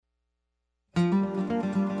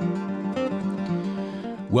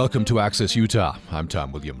Welcome to Access Utah. I'm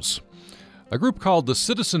Tom Williams. A group called the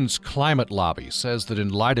Citizens Climate Lobby says that in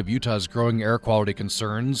light of Utah's growing air quality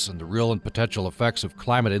concerns and the real and potential effects of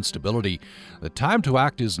climate instability, the time to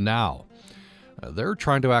act is now. They're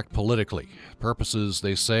trying to act politically. Purposes,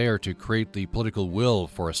 they say, are to create the political will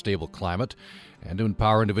for a stable climate and to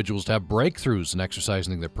empower individuals to have breakthroughs in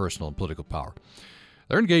exercising their personal and political power.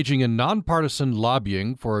 They're engaging in non-partisan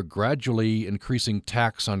lobbying for a gradually increasing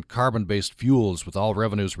tax on carbon-based fuels with all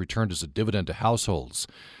revenues returned as a dividend to households.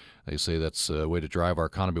 They say that's a way to drive our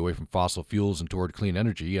economy away from fossil fuels and toward clean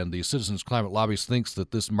energy, and the Citizens Climate Lobby thinks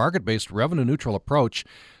that this market-based revenue-neutral approach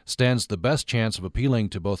stands the best chance of appealing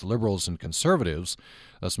to both liberals and conservatives,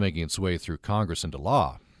 thus making its way through Congress into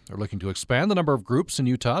law. They're looking to expand the number of groups in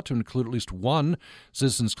Utah to include at least one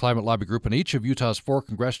Citizens Climate Lobby group in each of Utah's 4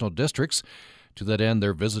 congressional districts. To that end,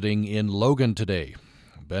 they're visiting in Logan today.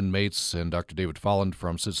 Ben Mates and Dr. David Folland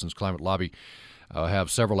from Citizens Climate Lobby have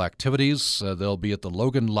several activities. They'll be at the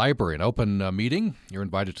Logan Library, an open meeting. You're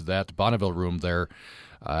invited to that Bonneville room there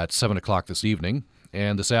at 7 o'clock this evening.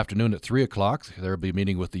 And this afternoon at 3 o'clock, they'll be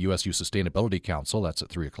meeting with the USU Sustainability Council. That's at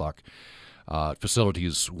 3 o'clock.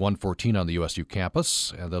 Facilities 114 on the USU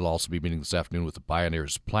campus. And they'll also be meeting this afternoon with the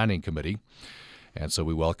Pioneers Planning Committee. And so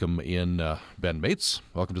we welcome in Ben Mates.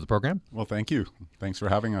 Welcome to the program. Well, thank you. Thanks for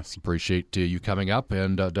having us. Appreciate you coming up.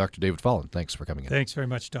 And Dr. David Folland, thanks for coming in. Thanks very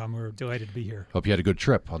much, Tom. We're delighted to be here. Hope you had a good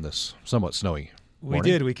trip on this somewhat snowy morning.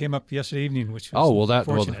 We did. We came up yesterday evening, which was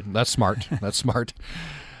fortunate. That's smart. That's smart.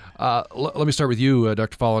 Let me start with you,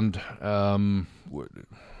 Dr. Folland. How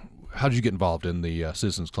did you get involved in the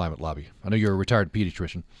Citizens Climate Lobby? I know you're a retired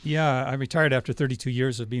pediatrician. Yeah, I retired after 32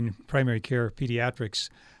 years of being primary care pediatrics.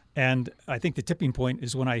 And I think the tipping point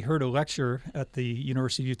is when I heard a lecture at the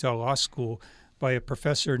University of Utah Law School by a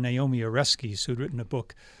professor, Naomi Oreskes, who'd written a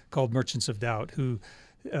book called Merchants of Doubt, who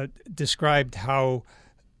described how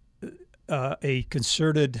a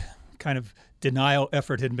concerted kind of denial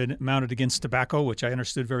effort had been mounted against tobacco, which I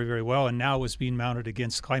understood very, very well, and now was being mounted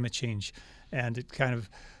against climate change. And it kind of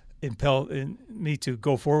impelled me to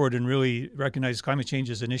go forward and really recognize climate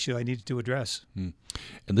change as an issue I needed to address. And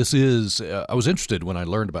this is, I was interested when I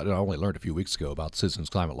learned about it. I only learned a few weeks ago about Citizens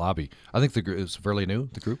Climate Lobby. I think it's fairly new,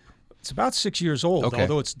 the group. It's about 6 years old, okay.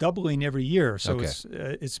 Although it's doubling every year. So okay.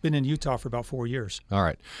 It's been in Utah for about 4 years. All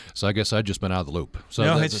right. So I guess I've just been out of the loop. So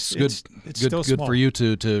no, it's good. It's good, still good small. for you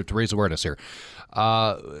to raise awareness here.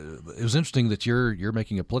 It was interesting that you're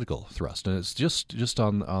making a political thrust, and it's just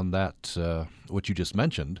on that what you just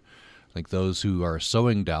mentioned. I think those who are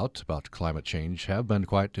sowing doubt about climate change have been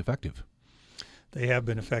quite effective. They have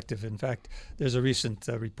been effective. In fact, there's a recent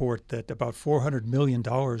report that about $400 million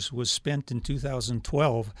was spent in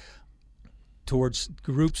 2012 towards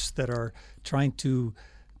groups that are trying to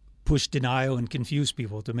push denial and confuse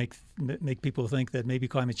people, to make people think that maybe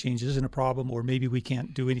climate change isn't a problem, or maybe we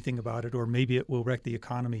can't do anything about it, or maybe it will wreck the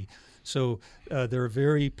economy. So there are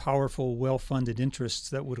very powerful, well-funded interests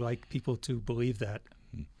that would like people to believe that.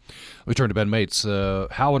 We turn to Ben Mates.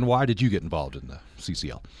 How and why did you get involved in the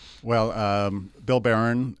CCL? Well, Bill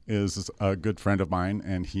Barron is a good friend of mine,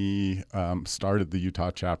 and he started the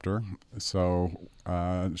Utah chapter. So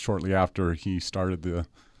shortly after he started the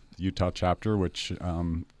Utah chapter, which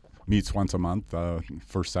meets once a month,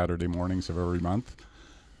 first Saturday mornings of every month,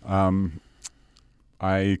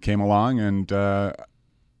 I came along, and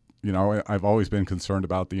I've always been concerned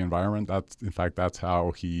about the environment. That's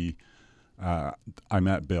how I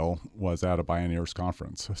met Bill, was at a Pioneers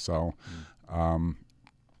conference. So, I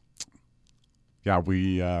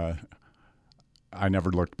never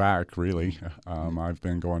looked back, really. I've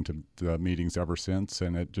been going to the meetings ever since,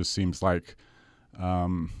 and it just seems like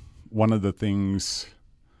one of the things,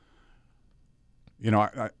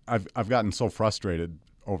 I've gotten so frustrated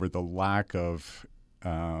over the lack of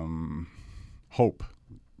hope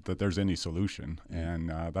that there's any solution, and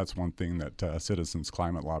that's one thing that Citizens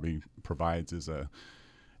Climate Lobby provides is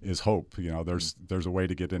hope. There's a way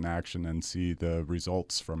to get in action and see the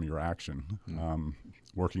results from your action.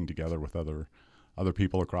 Working together with other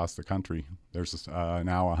people across the country. There's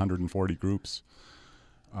now 140 groups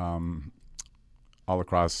all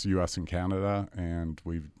across U.S. and Canada, and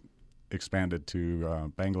we've expanded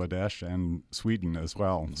to Bangladesh and Sweden as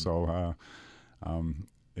well. So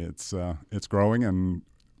it's growing, and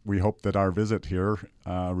we hope that our visit here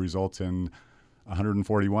results in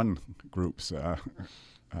 141 groups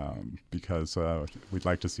because we'd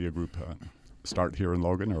like to see a group start here in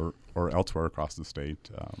Logan or elsewhere across the state.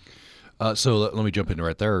 So let me jump in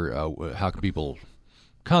right there. How can people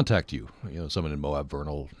contact you? Someone in Moab,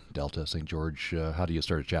 Vernal, Delta, St. George. How do you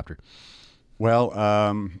start a chapter? Well,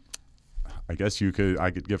 I guess I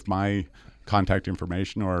could give my contact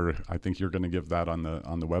information, or I think you're going to give that on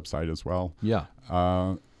the website as well. Yeah.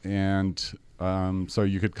 So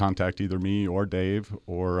you could contact either me or Dave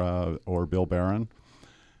or Bill Barron.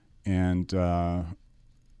 And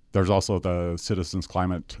there's also the Citizens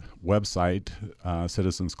Climate website,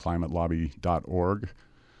 citizensclimatelobby.org.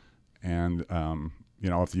 And,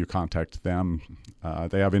 if you contact them,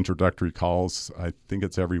 they have introductory calls. I think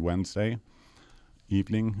it's every Wednesday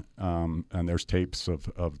evening. And there's tapes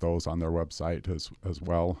of those on their website as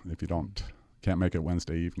well if you can't make it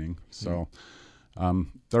Wednesday evening. So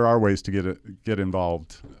there are ways to get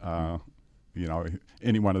involved,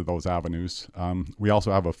 any one of those avenues. We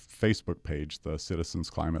also have a Facebook page, the Citizens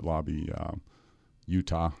Climate Lobby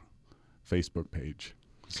Utah Facebook page.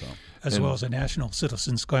 So, as well as a National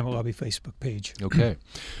Citizens Climate Lobby Facebook page. Okay.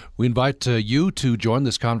 We invite you to join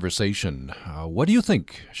this conversation. What do you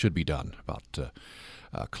think should be done about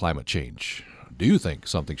climate change? Do you think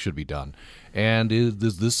something should be done? And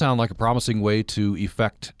does this sound like a promising way to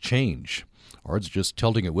effect change? Or it's just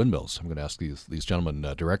tilting at windmills? I'm going to ask these gentlemen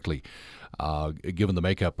directly, given the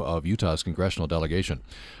makeup of Utah's congressional delegation.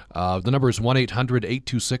 The number is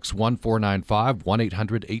 1-800-826-1495,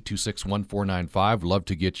 1-800-826-1495. Love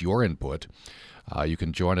to get your input. You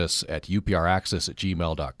can join us at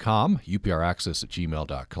upraccess@gmail.com,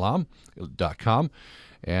 upraccess@gmail.com.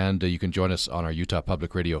 And you can join us on our Utah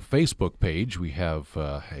Public Radio Facebook page. We have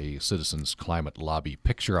a Citizens Climate Lobby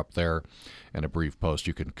picture up there and a brief post.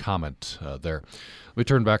 You can comment there. Let me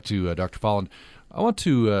turn back to Dr. Folland. I want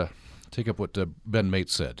to take up what Ben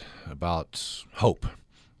Mate said about hope.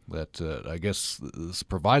 That I guess this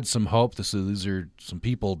provides some hope. These are some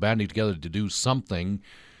people banding together to do something.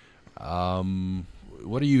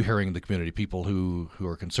 What are you hearing in the community? People who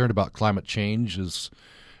are concerned about climate change,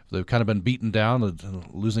 they've kind of been beaten down and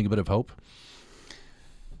losing a bit of hope?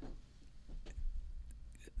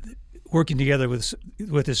 Working together with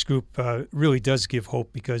this group really does give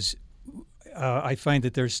hope, because I find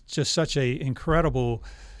that there's just such an incredible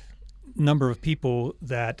number of people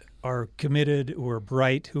that are committed, who are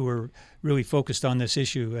bright, who are really focused on this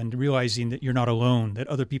issue, and realizing that you're not alone, that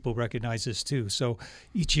other people recognize this too. So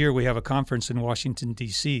each year we have a conference in Washington,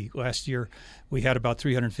 D.C. Last year we had about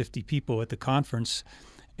 350 people at the conference.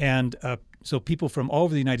 And so people from all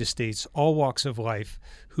over the United States, all walks of life,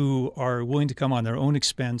 who are willing to come on their own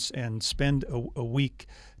expense and spend a week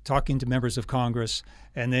talking to members of Congress.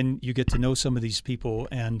 And then you get to know some of these people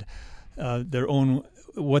and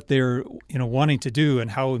what they're wanting to do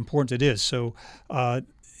and how important it is. So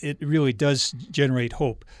it really does generate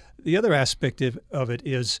hope. The other aspect of it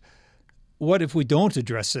is, what if we don't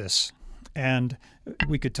address this? And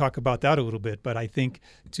we could talk about that a little bit, but I think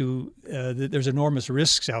there's enormous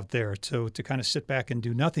risks out there. So to kind of sit back and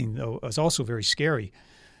do nothing, though, is also very scary.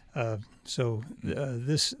 This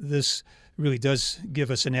really does give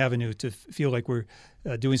us an avenue to feel like we're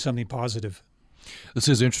doing something positive. This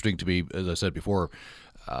is interesting to me. As I said before,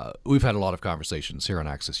 we've had a lot of conversations here on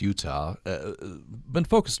Access Utah, been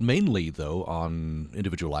focused mainly, though, on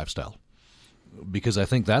individual lifestyle. Because I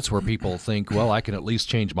think that's where people think, well, I can at least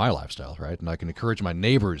change my lifestyle, right? And I can encourage my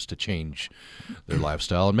neighbors to change their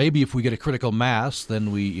lifestyle. And maybe if we get a critical mass,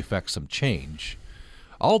 then we effect some change.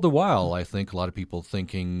 All the while, I think a lot of people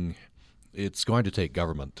thinking it's going to take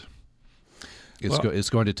government. It's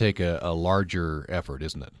going to take a larger effort,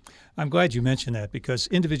 isn't it? I'm glad you mentioned that, because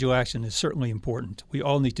individual action is certainly important. We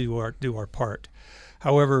all need to do our part.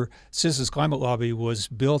 However, Citizens Climate Lobby was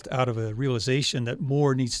built out of a realization that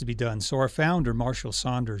more needs to be done. So our founder, Marshall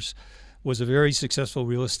Saunders, was a very successful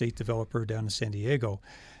real estate developer down in San Diego.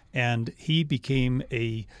 And he became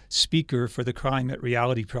a speaker for the Climate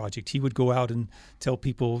Reality Project. He would go out and tell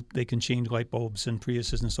people they can change light bulbs and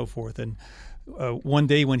Priuses and so forth. And one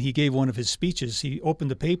day when he gave one of his speeches, he opened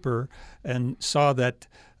the paper and saw that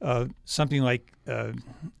something like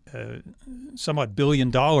some odd $1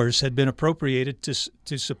 billion had been appropriated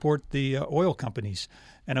to support the oil companies.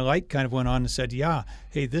 And a light kind of went on and said,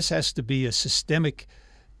 hey, this has to be a systemic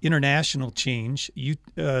international change.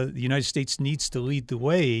 The United States needs to lead the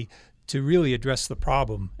way to really address the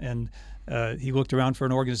problem. And he looked around for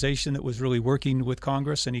an organization that was really working with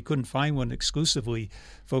Congress, and he couldn't find one exclusively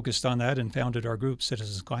focused on that, and founded our group,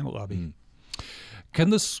 Citizens Climate Lobby. Can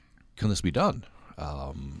this be done?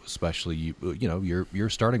 Especially, you're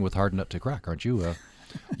starting with hard nut to crack, aren't you?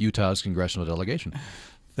 Utah's congressional delegation.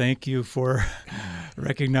 Thank you for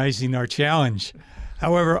recognizing our challenge.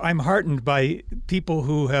 However, I'm heartened by people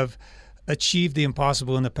who have achieved the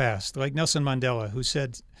impossible in the past, like Nelson Mandela, who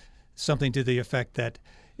said something to the effect that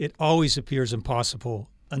it always appears impossible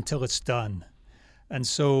until it's done. And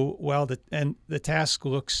so while the task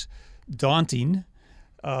looks daunting,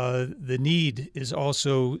 the need is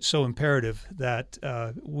also so imperative that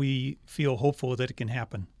we feel hopeful that it can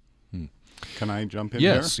happen. Can I jump in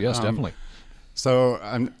Yes, there? yes, definitely. So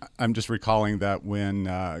I'm just recalling that when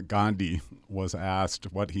Gandhi was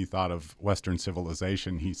asked what he thought of Western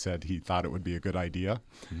civilization, he said he thought it would be a good idea.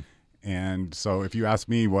 And so if you ask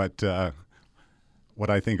me what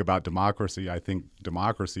I think about democracy, I think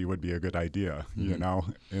democracy would be a good idea. You know,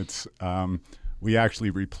 it's we actually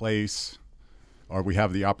replace, or we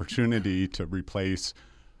have the opportunity to replace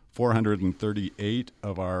 438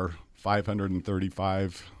 of our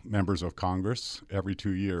 535 members of Congress every 2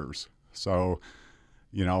 years. So,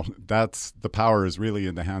 you know, the power is really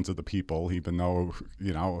in the hands of the people, even though,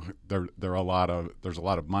 you know, there's a lot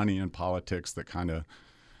of money in politics that kind of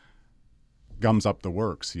gums up the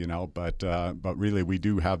works, you know, but really we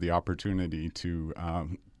do have the opportunity to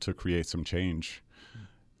create some change.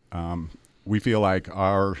 We feel like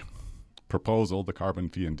our proposal, the carbon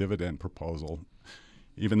fee and dividend proposal,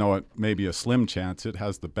 even though it may be a slim chance, it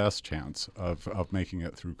has the best chance of making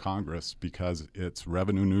it through Congress because it's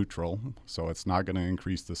revenue neutral, so it's not going to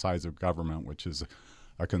increase the size of government, which is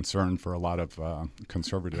a concern for a lot of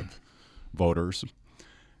conservative voters.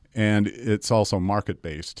 And it's also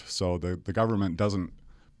market-based, so the government doesn't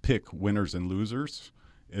pick winners and losers.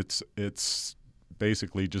 It's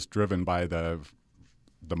basically just driven by the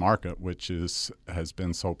market, which has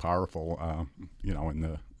been so powerful, you know,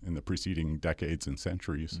 in the preceding decades and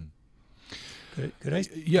centuries. Could I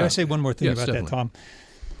say one more thing about definitely. that, Tom?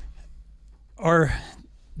 Our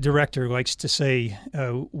director likes to say,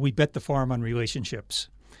 we bet the farm on relationships.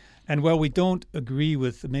 And while we don't agree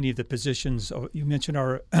with many of the positions, you mentioned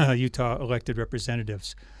our Utah elected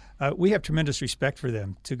representatives, we have tremendous respect for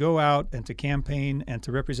them. To go out and to campaign and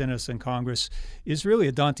to represent us in Congress is really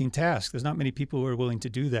a daunting task. There's not many people who are willing to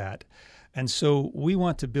do that. And so we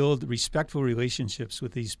want to build respectful relationships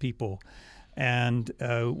with these people. And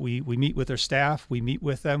we meet with their staff, we meet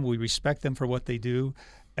with them, we respect them for what they do,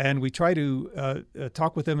 and we try to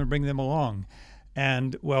talk with them and bring them along.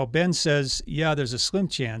 And while Ben says, yeah, there's a slim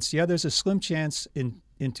chance, in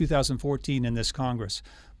 2014 in this Congress,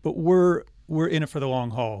 but we're in it for the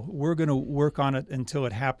long haul. We're going to work on it until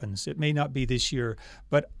it happens. It may not be this year,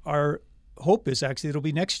 but our hope is actually it'll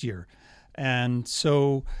be next year. And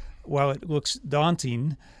so while it looks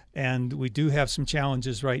daunting and we do have some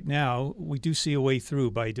challenges right now, we do see a way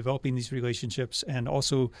through by developing these relationships and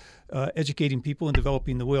also educating people and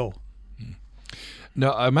developing the will.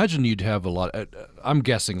 Now, I imagine you'd have I'm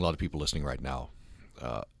guessing a lot of people listening right now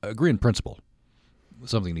agree in principle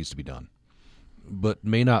something needs to be done, but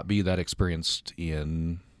may not be that experienced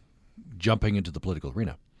in jumping into the political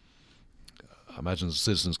arena. I imagine the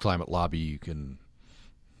Citizens Climate Lobby,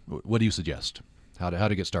 what do you suggest? How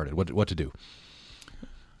to get started? What to do?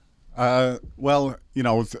 Well, you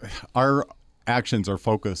know, our actions are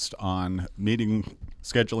focused on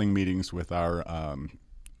scheduling meetings with our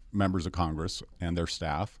members of Congress and their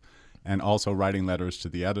staff, and also writing letters to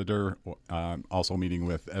the editor, also meeting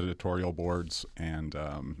with editorial boards, and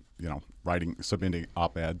you know, submitting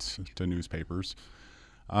op-eds to newspapers.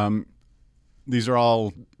 These are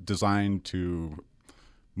all designed to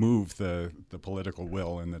move the political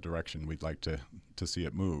will in the direction we'd like to see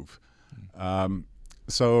it move.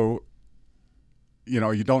 So, you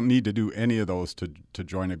know, you don't need to do any of those to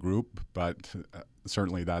join a group, but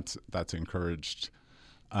certainly that's encouraged.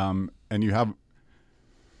 And you have,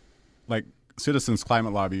 like, Citizens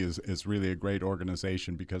Climate Lobby is really a great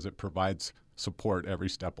organization because it provides support every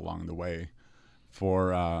step along the way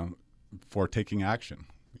for taking action.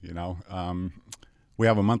 You know, we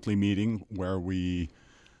have a monthly meeting where we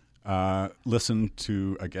listen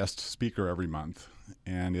to a guest speaker every month,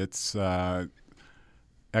 and it's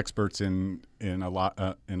experts in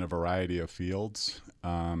a variety of fields.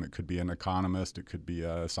 It could be an economist, it could be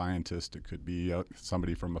a scientist, it could be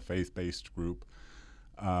somebody from a faith-based group,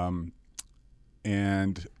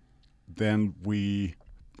 and then we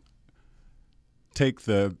take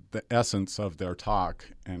the essence of their talk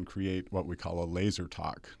and create what we call a laser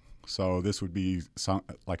talk. So this would be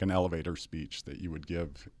like an elevator speech that you would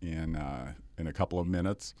give in a couple of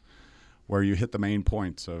minutes, where you hit the main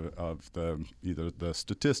points of either the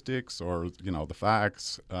statistics or, you know, the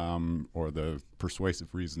facts, or the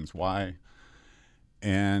persuasive reasons why.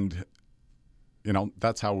 And, you know,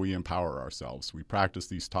 that's how we empower ourselves. We practice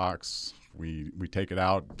these talks. We take it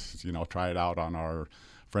out, you know, try it out on our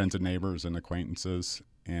friends and neighbors and acquaintances,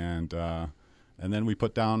 and then we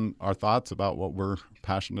put down our thoughts about what we're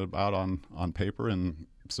passionate about on paper and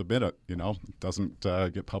submit it. You know, it doesn't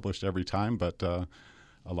get published every time, but a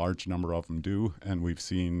large number of them do, and we've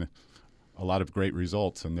seen a lot of great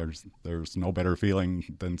results, and there's no better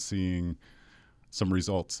feeling than seeing some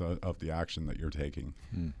results of the action that you're taking.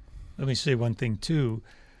 Let me say one thing, too,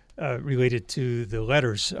 related to the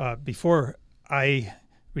letters. Before I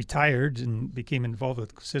retired and became involved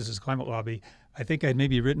with Citizens Climate Lobby, I think I'd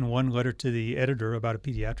maybe written one letter to the editor about a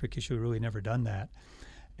pediatric issue. Really never done that.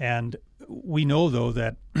 And we know, though,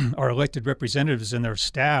 that our elected representatives and their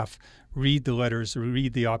staff read the letters,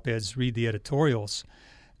 read the op-eds, read the editorials.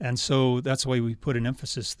 And so that's why we put an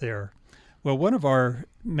emphasis there. Well, one of our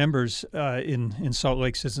members in Salt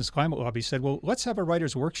Lake Citizens Climate Lobby said, well, let's have a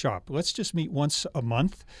writer's workshop. Let's just meet once a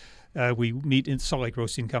month. We meet in Salt Lake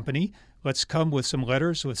Roasting Company. Let's come with some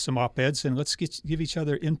letters, with some op-eds, and let's give each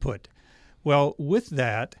other input. Well, with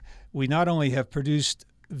that, we not only have produced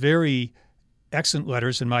very excellent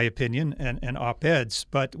letters, in my opinion, and op-eds,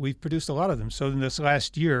 but we've produced a lot of them. So in this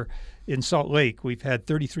last year in Salt Lake, we've had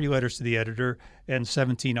 33 letters to the editor and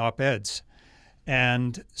 17 op-eds.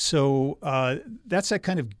 And so that's that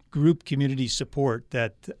kind of group community support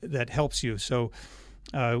that helps you. So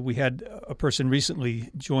we had a person recently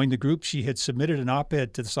join the group. She had submitted an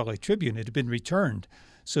op-ed to the Salt Lake Tribune. It had been returned.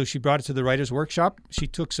 So she brought it to the writer's workshop. She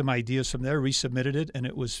took some ideas from there, resubmitted it, and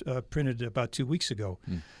it was printed about 2 weeks ago.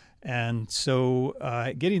 And so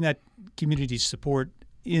getting that community support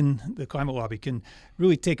in the climate lobby can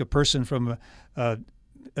really take a person from a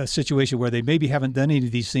situation where they maybe haven't done any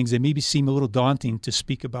of these things. They maybe seem a little daunting to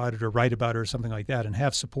speak about it or write about it or something like that, and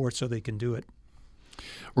have support so they can do it.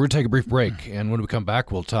 We're going to take a brief break, and when we come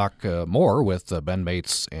back, we'll talk more with Ben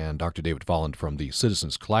Mates and Dr. David Folland from the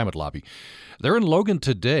Citizens Climate Lobby. They're in Logan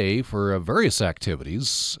today for various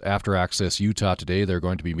activities. After Access Utah today, they're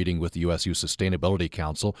going to be meeting with the USU Sustainability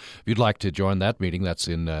Council. If you'd like to join that meeting, that's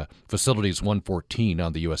in Facilities 114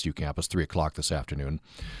 on the USU campus, 3 o'clock this afternoon.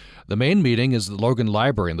 The main meeting is the Logan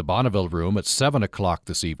Library in the Bonneville Room at 7 o'clock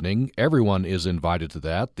this evening. Everyone is invited to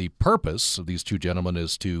that. The purpose of these two gentlemen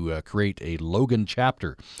is to create a Logan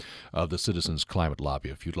chapter of the Citizens Climate Lobby.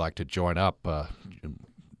 If you'd like to join up,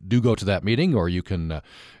 do go to that meeting, or you can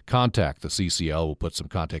contact the CCL. We'll put some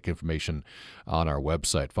contact information on our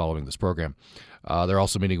website following this program. They're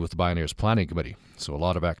also meeting with the Bioneers Planning Committee. So a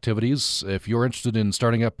lot of activities. If you're interested in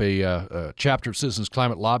starting up a chapter of Citizens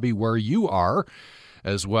Climate Lobby where you are,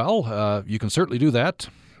 as well, you can certainly do that,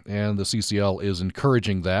 and the CCL is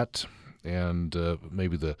encouraging that, and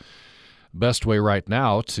maybe the best way right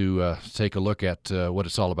now to take a look at what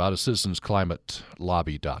it's all about is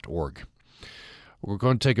citizensclimatелobby.org. We're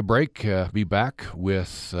going to take a break, be back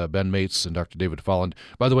with Ben Mates and Dr. David Folland.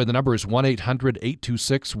 By the way, the number is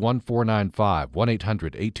 1-800-826-1495,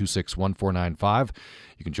 1-800-826-1495.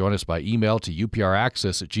 You can join us by email to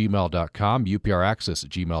upraccess@gmail.com,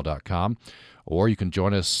 upraccess@gmail.com, or you can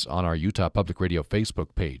join us on our Utah Public Radio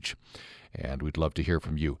Facebook page, and we'd love to hear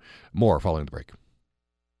from you. More following the break.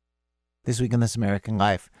 This week on This American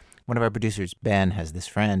Life, one of our producers, Ben, has this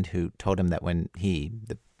friend who told him that when he,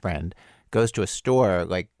 the friend, goes to a store,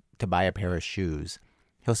 like to buy a pair of shoes,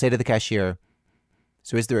 he'll say to the cashier,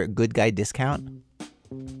 "So is there a good guy discount?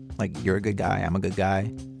 Like, you're a good guy, I'm a good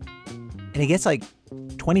guy." And he gets like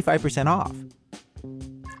 25% off.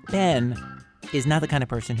 Ben is not the kind of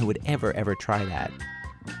person who would ever try that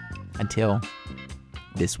until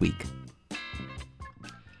this week.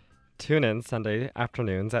 Tune in Sunday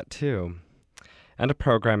afternoons at 2. And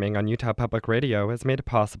programming on Utah Public Radio is made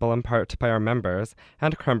possible in part by our members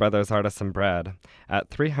and Crumb Brothers Artisan Bread at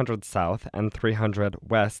 300 South and 300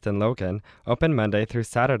 West in Logan, open Monday through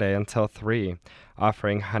Saturday until 3,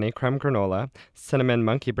 offering honey crumb granola, cinnamon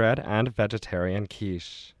monkey bread, and vegetarian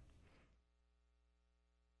quiche.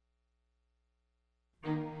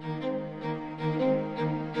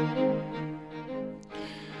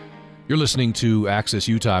 You're listening to Access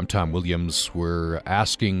Utah. I'm Tom Williams. We're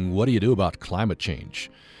asking, what do you do about climate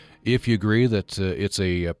change? If you agree that it's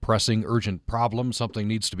a pressing, urgent problem, something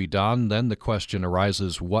needs to be done, then the question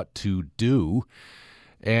arises what to do.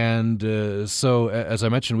 And so, as I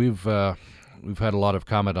mentioned, we've had a lot of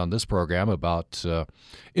comment on this program about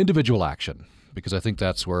individual action, because I think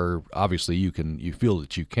that's where obviously you feel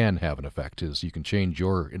that you can have an effect, is you can change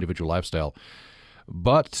your individual lifestyle.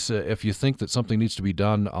 But if you think that something needs to be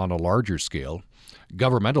done on a larger scale,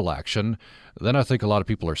 governmental action, then I think a lot of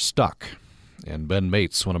people are stuck. And Ben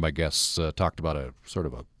Mates, one of my guests, talked about a sort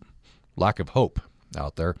of a lack of hope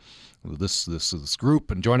out there. This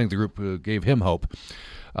group, and joining the group gave him hope.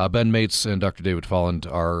 Ben Mates and Dr. David Folland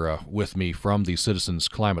are with me from the Citizens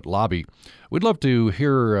Climate Lobby. We'd love to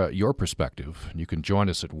hear your perspective. You can join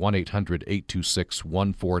us at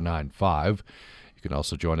 1-800-826-1495. You can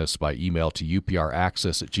also join us by email to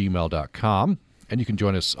upraccess@gmail.com, and you can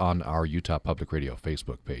join us on our Utah Public Radio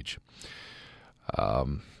Facebook page.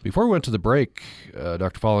 Before we went to the break,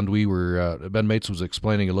 Dr. Folland, Ben Mates was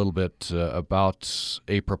explaining a little bit about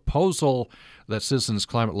a proposal that Citizens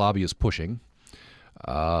Climate Lobby is pushing.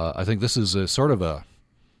 I think this is a sort of I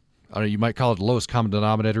don't know, you might call it the lowest common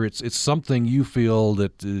denominator. It's something you feel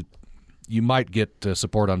that you might get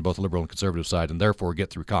support on both the liberal and conservative side and therefore get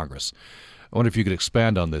through Congress. I wonder if you could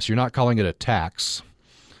expand on this. You're not calling it a tax,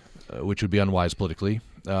 which would be unwise politically,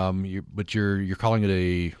 but you're calling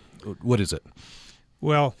it what is it?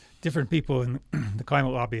 Well, different people in the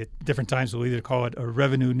climate lobby at different times will either call it a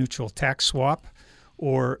revenue-neutral tax swap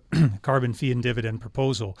or carbon fee and dividend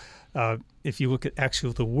proposal. If you look at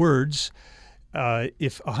actually the words,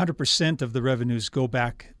 if 100% of the revenues go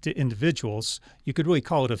back to individuals, you could really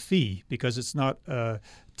call it a fee because it's not a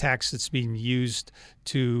tax that's being used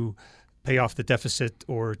to pay off the deficit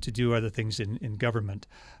or to do other things in government.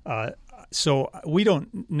 So we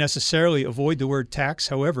don't necessarily avoid the word tax.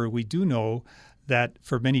 However, we do know that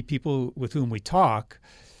for many people with whom we talk,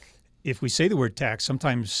 if we say the word tax,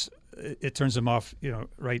 sometimes it turns them off,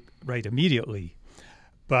 right immediately.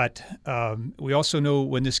 But we also know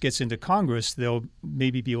when this gets into Congress, there'll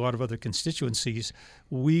maybe be a lot of other constituencies.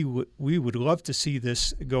 We would love to see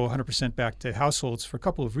this go 100% back to households for a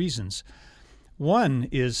couple of reasons. One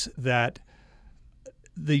is that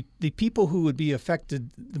the people who would be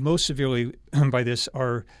affected the most severely by this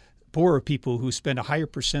are poorer people who spend a higher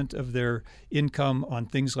percent of their income on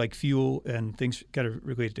things like fuel and things kind of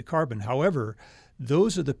related to carbon. However,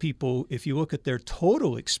 those are the people, if you look at their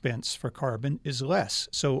total expense for carbon, is less.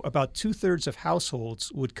 So about 2/3 of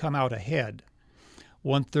households would come out ahead.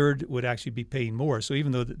 1/3 would actually be paying more. So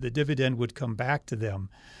even though the dividend would come back to them,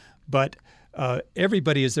 but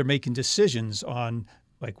everybody, as they're making decisions on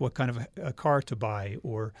like what kind of a car to buy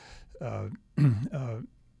or other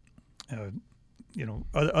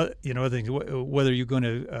things, whether you're going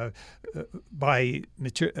to buy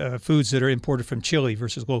foods that are imported from Chile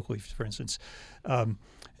versus locally, for instance,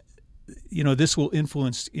 this will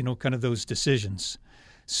influence, kind of those decisions.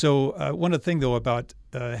 So one of the things, though, about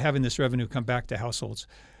having this revenue come back to households,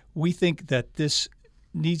 we think that this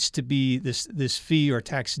needs to be, this fee or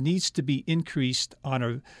tax needs to be increased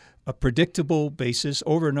on a predictable basis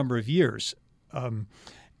over a number of years.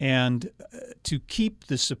 And to keep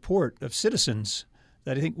the support of citizens,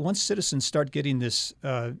 that I think once citizens start getting this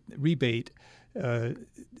rebate or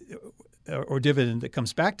dividend that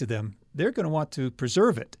comes back to them, they're going to want to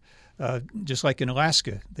preserve it. Just like in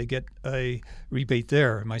Alaska, they get a rebate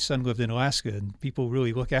there. My son lived in Alaska, and people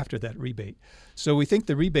really look after that rebate. So we think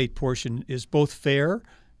the rebate portion is both fair,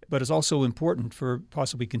 but is also important for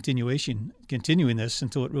possibly continuing this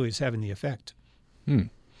until it really is having the effect.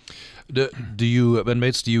 Do you, Ben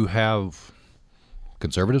Mates, do you have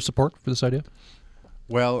conservative support for this idea?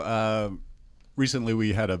 Well, recently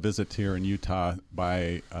we had a visit here in Utah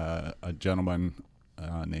by a gentleman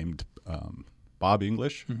named Bob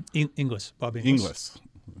English. Bob Inglis.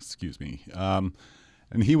 Excuse me. And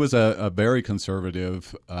he was a very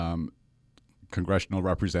conservative congressional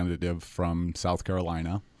representative from South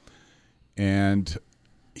Carolina. And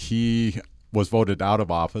he was voted out of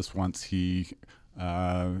office once he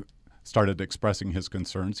started expressing his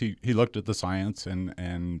concerns. He looked at the science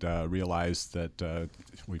and realized that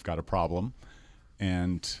we've got a problem.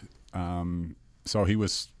 And so he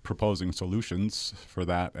was proposing solutions for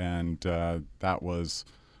that, and that was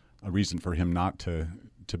a reason for him not to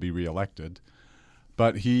be reelected.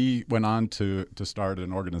 But he went on to start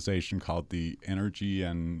an organization called the Energy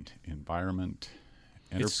and Environment.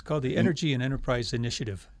 It's called the Energy and Enterprise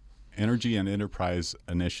Initiative. Energy and Enterprise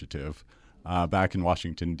Initiative back in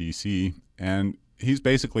Washington, D.C. And he's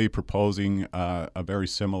basically proposing a very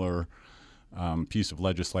similar piece of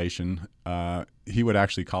legislation. He would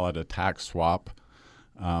actually call it a tax swap.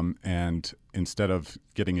 And instead of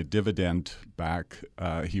getting a dividend back,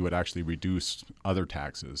 he would actually reduce other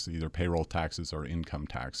taxes, either payroll taxes or income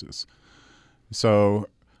taxes. So,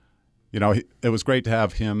 it was great to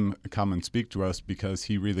have him come and speak to us because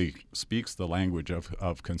he really speaks the language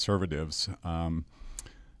of conservatives.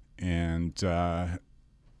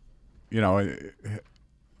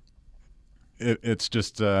 It's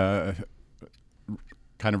just kind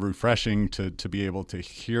of refreshing to be able to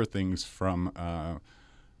hear things from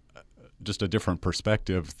just a different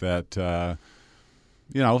perspective that, to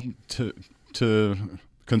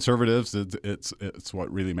conservatives, it's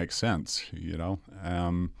what really makes sense,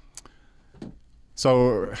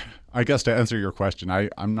 So I guess to answer your question,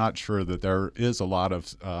 I'm not sure that there is a lot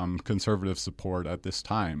of conservative support at this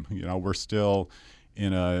time. We're still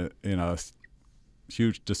in a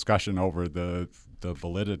huge discussion over the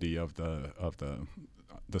validity of the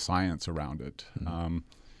science around it.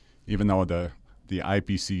 Even though the the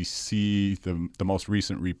IPCC, the most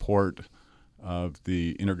recent report of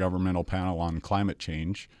the Intergovernmental Panel on Climate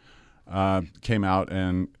Change, came out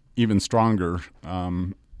and even stronger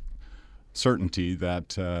certainty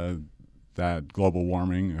that that global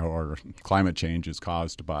warming or climate change is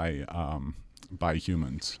caused by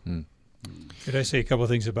humans. Could I say a couple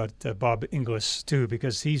of things about Bob Inglis, too,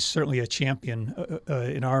 because he's certainly a champion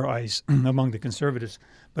in our eyes among the conservatives.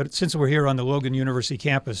 But since we're here on the Logan University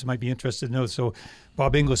campus, it might be interested to know. So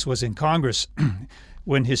Bob Inglis was in Congress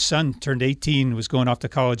when his son turned 18, was going off to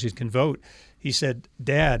college and can vote. He said,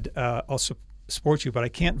 "Dad, I'll support you, but I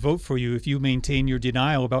can't vote for you if you maintain your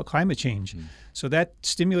denial about climate change." So that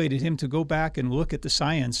stimulated him to go back and look at the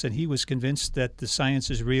science, and he was convinced that the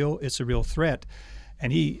science is real, it's a real threat.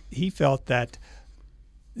 And he felt that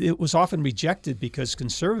it was often rejected because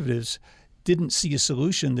conservatives didn't see a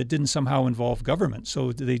solution that didn't somehow involve government.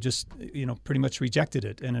 So they just, pretty much rejected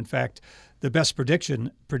it. And in fact, the best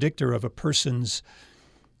predictor of a person's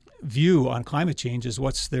view on climate change is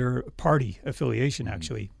what's their party affiliation,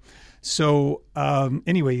 actually. So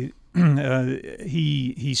anyway,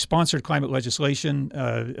 he sponsored climate legislation.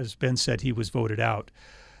 As Ben said, he was voted out.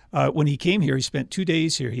 When he came here, he spent 2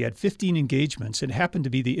 days here. He had 15 engagements. It happened to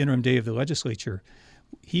be the interim day of the legislature.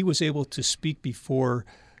 He was able to speak before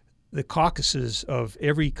the caucuses of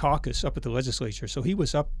every caucus up at the legislature. So he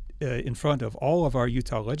was up in front of all of our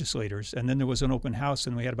Utah legislators. And then there was an open house,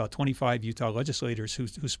 and we had about 25 Utah legislators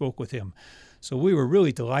who spoke with him. So we were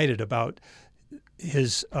really delighted about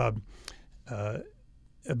his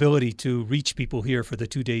ability to reach people here for the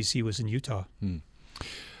 2 days he was in Utah.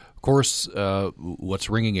 Of course, what's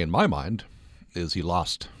ringing in my mind is he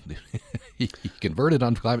lost. He converted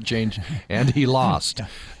on climate change, and he lost.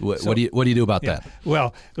 What do you do about that?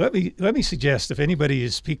 Well, let me suggest, if anybody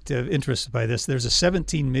is piqued interest by this, there's a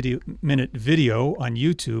 17-minute video on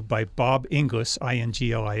YouTube by Bob Inglis,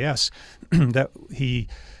 Inglis, that he.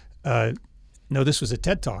 No, this was a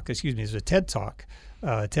TED Talk. Excuse me, it was a TED Talk,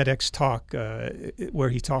 TEDx Talk, where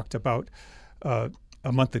he talked about a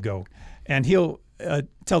month ago, and he'll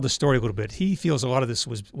tell the story a little bit. He feels a lot of this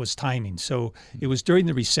was timing. So it was during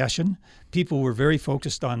the recession. People were very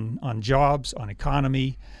focused on jobs, on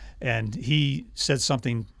economy, and he said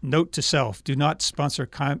something, note to self, do not sponsor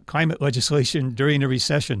climate legislation during a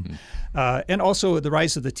recession. And also the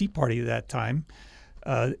rise of the Tea Party at that time.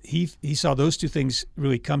 He saw those two things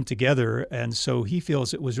really come together, and so he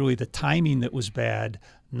feels it was really the timing that was bad,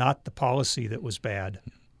 not the policy that was bad.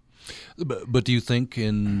 But do you think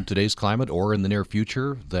in today's climate or in the near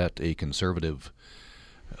future that a conservative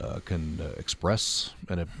can express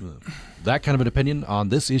that kind of an opinion on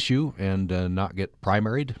this issue and not get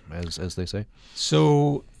primaried, as they say?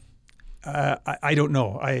 So I don't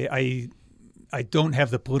know. I don't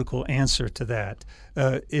have the political answer to that.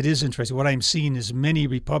 It is interesting. What I'm seeing is many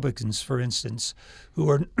Republicans, for instance, who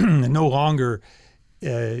are no longer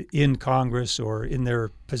in Congress or in their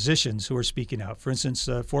positions who are speaking out. For instance,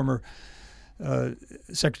 former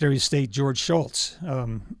Secretary of State George Shultz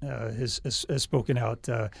has spoken out.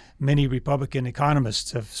 Many Republican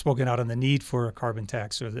economists have spoken out on the need for a carbon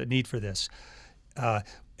tax or the need for this.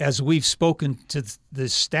 As we've spoken to the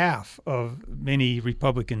staff of many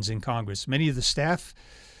Republicans in Congress, many of the staff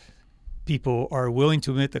people are willing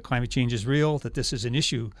to admit that climate change is real, that this is an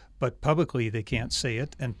issue, but publicly they can't say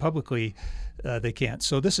it, and publicly they can't.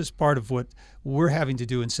 So this is part of what we're having to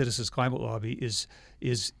do in Citizens Climate Lobby is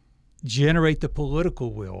generate the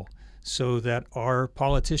political will so that our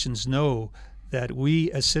politicians know that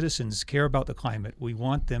we as citizens care about the climate. We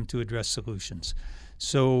want them to address solutions.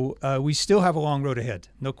 So we still have a long road ahead,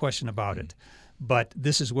 no question about it. But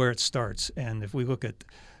this is where it starts. And if we look at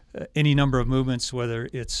any number of movements, whether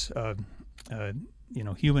it's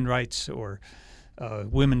human rights or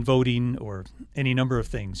women voting or any number of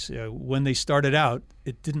things, when they started out,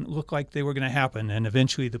 it didn't look like they were going to happen. And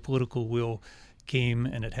eventually the political will came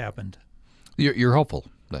and it happened. You're hopeful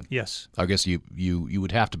then? Yes. I guess you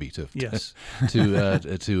would have to be to yes.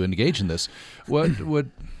 to engage in this. What's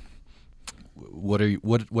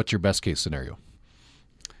your best case scenario?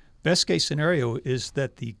 Best case scenario is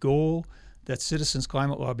that the goal that Citizens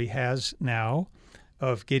Climate Lobby has now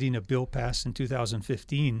of getting a bill passed in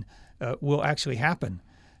 2015 will actually happen.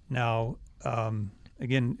 Now,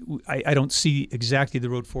 again, I don't see exactly the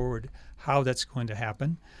road forward, how that's going to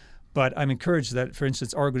happen, but I'm encouraged that, for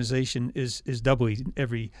instance, our organization is doubling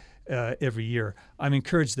every year. I'm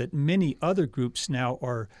encouraged that many other groups now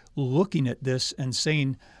are looking at this and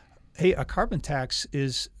saying, hey, a carbon tax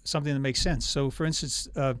is something that makes sense. So, for instance,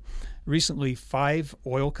 recently 5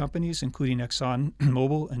 oil companies, including Exxon,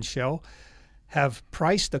 Mobil, and Shell, have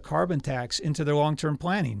priced a carbon tax into their long-term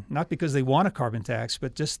planning, not because they want a carbon tax,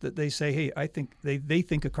 but just that they say, hey, I think they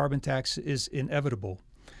think a carbon tax is inevitable.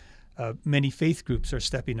 Many faith groups are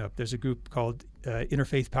stepping up. There's a group called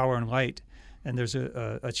Interfaith Power and Light, and there's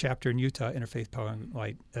a chapter in Utah, Interfaith Power and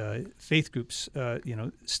Light. Faith groups,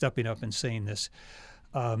 stepping up and saying this.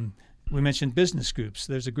 We mentioned business groups.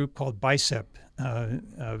 There's a group called BICEP,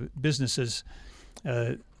 businesses.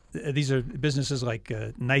 These are businesses like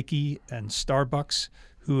Nike and Starbucks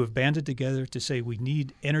who have banded together to say we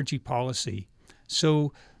need energy policy.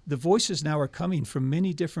 So the voices now are coming from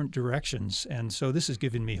many different directions, and so this is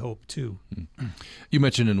giving me hope too. You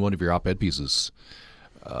mentioned in one of your op-ed pieces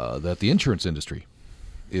that the insurance industry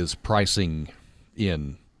is pricing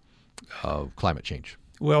in climate change.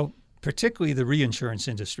 Well, particularly the reinsurance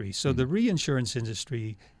industry. So the reinsurance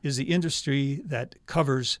industry is the industry that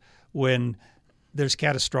covers when there's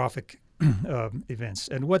catastrophic events.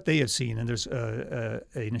 And what they have seen, and there's an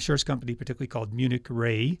insurance company particularly called Munich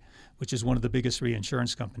Re, which is one of the biggest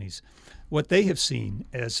reinsurance companies. What they have seen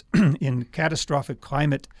is in catastrophic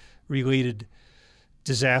climate-related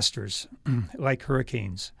disasters like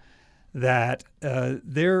hurricanes, that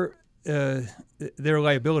their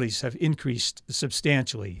liabilities have increased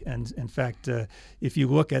substantially. And in fact, if you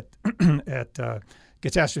look at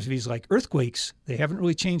catastrophes like earthquakes, they haven't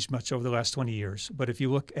really changed much over the last 20 years. But if you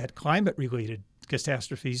look at climate-related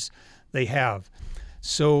catastrophes, they have.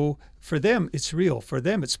 So for them, it's real. For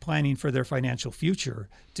them, it's planning for their financial future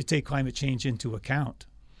to take climate change into account.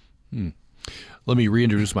 Let me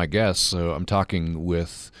reintroduce my guests. So I'm talking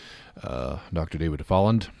with Dr. David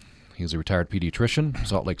Folland. He's a retired pediatrician,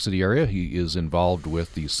 Salt Lake City area. He is involved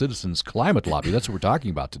with the Citizens Climate Lobby. That's what we're talking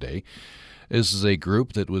about today. This is a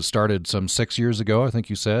group that was started some 6 years ago, I think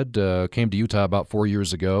you said, came to Utah about 4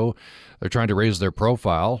 years ago. They're trying to raise their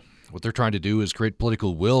profile. What they're trying to do is create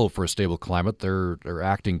political will for a stable climate. They're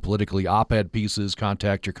acting politically, op-ed pieces,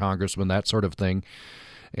 contact your congressman, that sort of thing.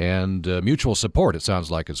 And mutual support, it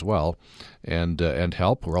sounds like, as well, and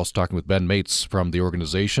help. We're also talking with Ben Mates from the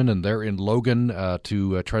organization, and they're in Logan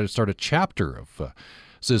to try to start a chapter of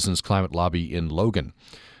Citizens Climate Lobby in Logan.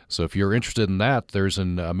 So if you're interested in that, there's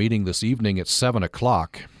a meeting this evening at 7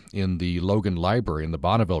 o'clock in the Logan Library in the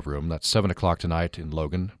Bonneville Room. That's 7 o'clock tonight in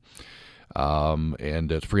Logan, and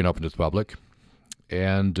it's free and open to the public.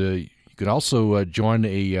 And you can also join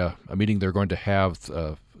a meeting they're going to have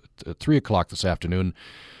at 3 o'clock this afternoon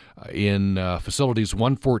in Facilities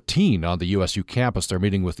 114 on the USU campus. They're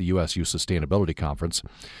meeting with the USU Sustainability Conference,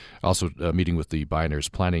 also meeting with the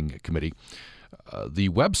Bioneers Planning Committee. The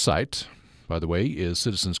website, by the way, is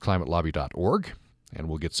citizensclimatelobby.org, and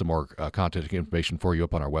we'll get some more contact information for you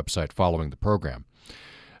up on our website following the program.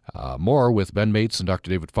 More with Ben Mates and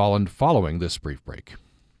Dr. David Folland following this brief break.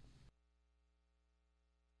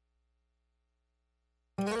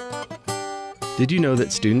 Did you know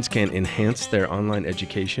that students can enhance their online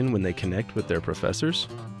education when they connect with their professors?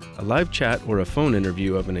 A live chat or a phone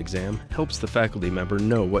interview of an exam helps the faculty member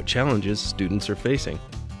know what challenges students are facing.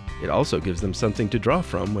 It also gives them something to draw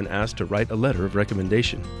from when asked to write a letter of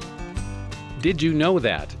recommendation. Did You Know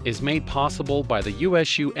That is made possible by the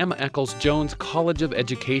USU Emma Eccles Jones College of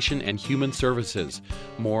Education and Human Services.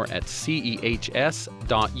 More at cehs.usu.edu.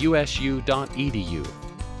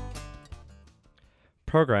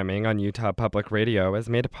 Programming on Utah Public Radio is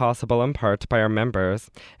made possible in part by our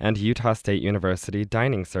members and Utah State University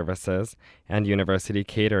Dining Services and University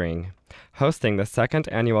Catering, hosting the second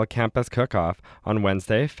annual Campus Cook-Off on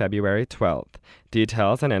Wednesday, February 12th.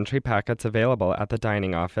 Details and entry packets available at the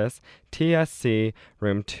dining office, TSC,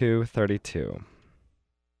 room 232.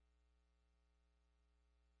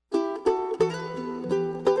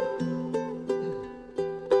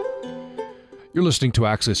 You're listening to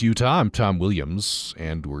Access Utah. I'm Tom Williams,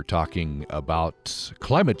 and we're talking about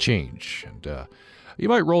climate change. And you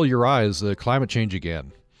might roll your eyes at climate change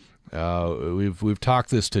again. We've talked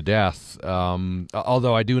this to death.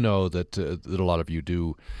 Although I do know that a lot of you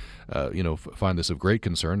do, find this of great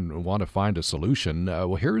concern and want to find a solution.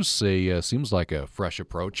 Well, here's seems like a fresh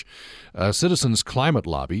approach. Citizens Climate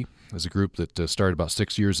Lobby is a group that started about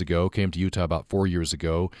 6 years ago, came to Utah about 4 years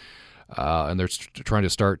ago. And they're trying to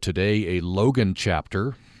start today a Logan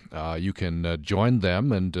chapter. You can join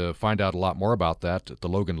them and find out a lot more about that at the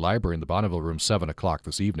Logan Library in the Bonneville Room, 7 o'clock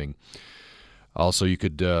this evening. Also, you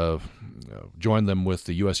could join them with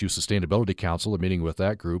the USU Sustainability Council, a meeting with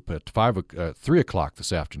that group at 3 o'clock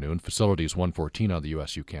this afternoon, Facilities 114 on the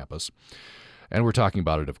USU campus. And we're talking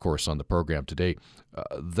about it, of course, on the program today.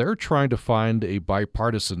 They're trying to find a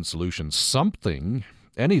bipartisan solution,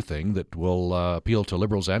 anything that will appeal to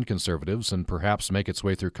liberals and conservatives and perhaps make its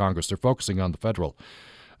way through Congress. They're focusing on the federal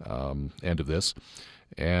end of this.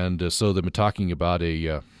 And so they've been talking about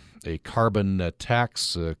a carbon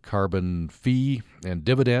tax, a carbon fee, and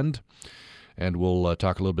dividend. And we'll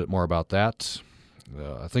talk a little bit more about that.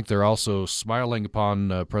 I think they're also smiling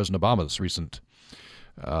upon President Obama's recent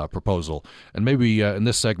proposal. And maybe in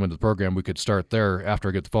this segment of the program, we could start there after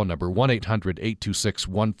I get the phone number,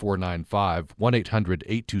 1-800-826-1495,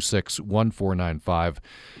 1-800-826-1495,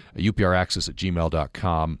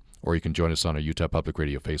 upraccess@gmail.com, or you can join us on our Utah Public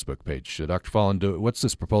Radio Facebook page. Dr. Folland, what's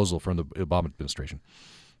this proposal from the Obama administration?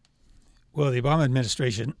 Well, the Obama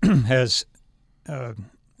administration has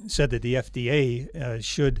said that the FDA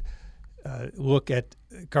should look at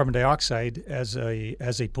carbon dioxide as a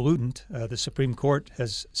pollutant. The Supreme Court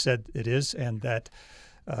has said it is, and that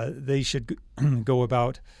they should go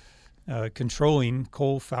about controlling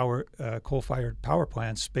coal-fired power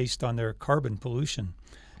plants based on their carbon pollution.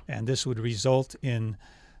 And this would result in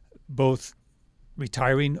both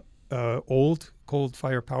retiring old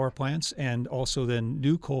coal-fired power plants and also then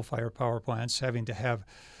new coal-fired power plants having to have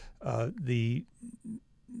the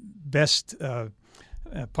best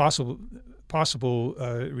possible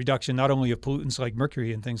reduction, not only of pollutants like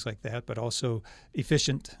mercury and things like that, but also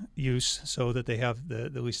efficient use so that they have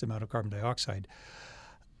the least amount of carbon dioxide.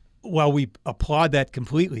 While we applaud that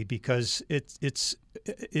completely because it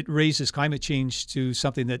raises climate change to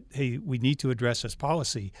something that, hey, we need to address as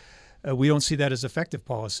policy, we don't see that as effective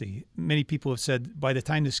policy. Many people have said by the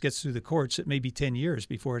time this gets through the courts, it may be 10 years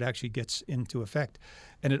before it actually gets into effect.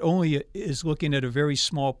 And it only is looking at a very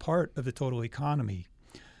small part of the total economy.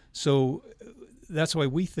 So that's why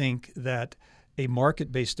we think that a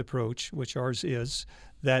market-based approach, which ours is,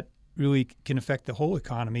 that really can affect the whole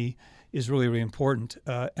economy is really, really important.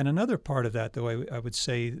 And another part of that, though, I would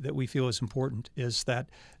say that we feel is important is that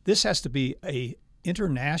this has to be an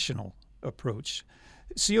international approach.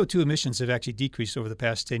 CO2 emissions have actually decreased over the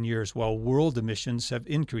past 10 years, while world emissions have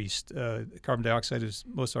increased. Carbon dioxide, as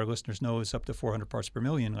most of our listeners know, is up to 400 parts per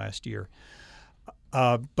million last year.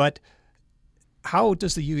 But how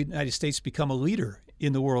does the United States become a leader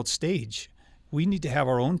in the world stage? We need to have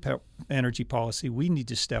our own energy policy. We need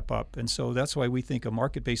to step up. And so that's why we think a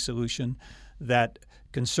market-based solution that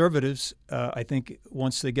conservatives, I think,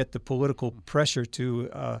 once they get the political pressure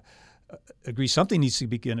to agree something needs to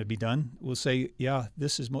begin to be done, will say, yeah,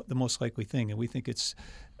 this is the most likely thing. And we think it's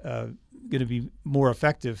going to be more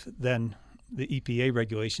effective than the EPA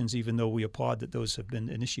regulations, even though we applaud that those have been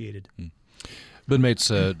initiated. Ben Mates,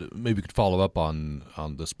 maybe we could follow up on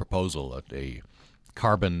this proposal, a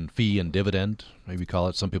carbon fee and dividend, maybe call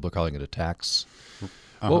it. Some people are calling it a tax.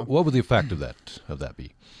 What would the effect of that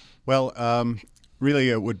be? Well, really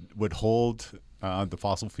it would hold the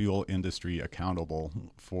fossil fuel industry accountable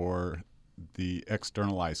for the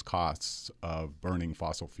externalized costs of burning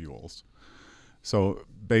fossil fuels. So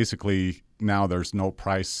basically now there's no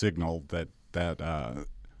price signal that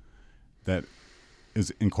is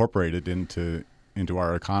incorporated into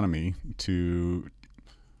our economy to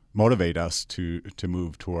motivate us to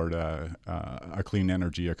move toward a clean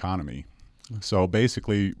energy economy. So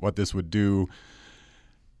basically what this would do,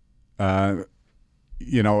 it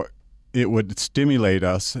would stimulate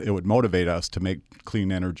us, it would motivate us to make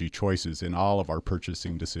clean energy choices in all of our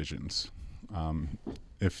purchasing decisions.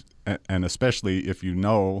 And especially if you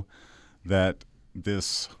know that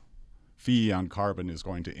this fee on carbon is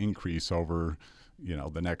going to increase over,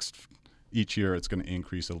 the next, each year it's going to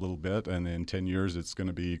increase a little bit, and in 10 years it's going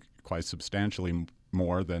to be quite substantially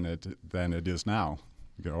more than it is now,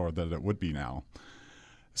 or that it would be now.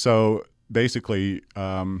 So basically,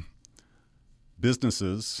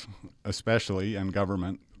 businesses, especially, and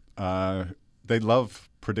government, they love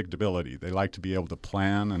predictability. They like to be able to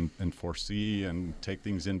plan and foresee and take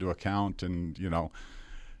things into account and know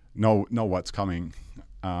what's coming.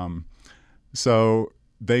 So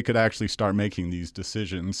they could actually start making these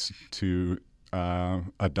decisions to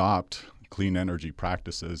adopt clean energy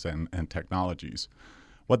practices and technologies.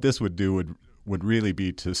 What this would do would really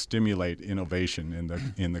be to stimulate innovation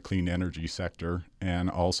in the clean energy sector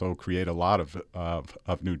and also create a lot of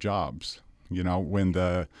new jobs. When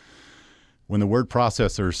the word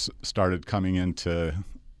processors started coming into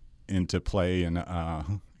play and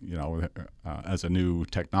as a new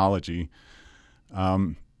technology,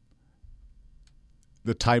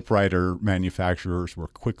 the typewriter manufacturers were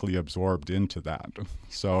quickly absorbed into that.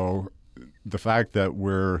 So the fact that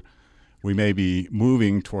we may be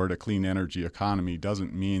moving toward a clean energy economy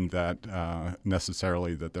doesn't mean that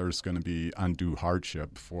necessarily that there's going to be undue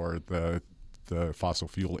hardship for the fossil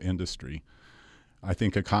fuel industry. I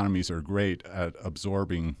think economies are great at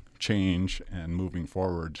absorbing change and moving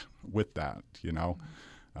forward with that.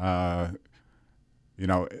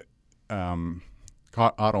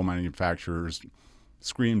 auto manufacturers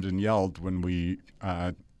screamed and yelled when we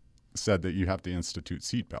said that you have to institute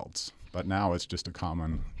seatbelts, but now it's just a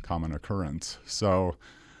common occurrence. So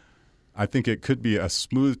I think it could be a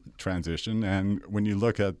smooth transition. And when you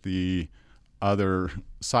look at the other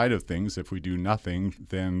side of things, if we do nothing,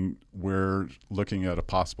 then we're looking at a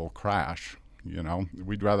possible crash.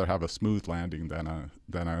 We'd rather have a smooth landing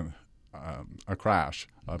than a crash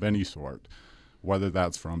of any sort, whether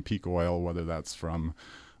that's from peak oil, whether that's from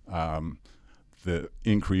the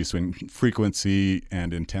increase in frequency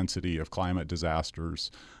and intensity of climate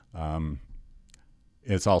disasters.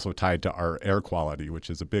 It's also tied to our air quality, which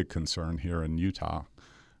is a big concern here in Utah.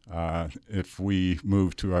 If we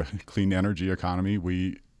move to a clean energy economy,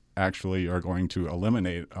 we actually are going to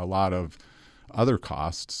eliminate a lot of other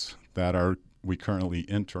costs that we currently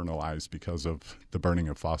internalize because of the burning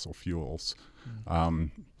of fossil fuels.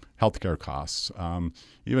 Healthcare costs,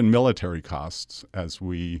 even military costs, as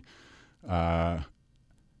we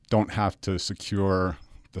don't have to secure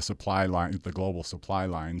the global supply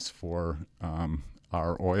lines for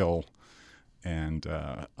our oil and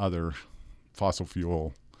other fossil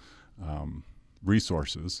fuel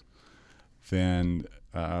resources, then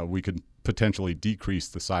we could potentially decrease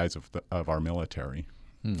the size of our military.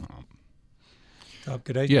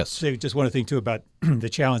 Could I say just one thing, too, about the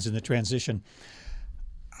challenge in the transition?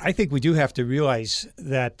 I think we do have to realize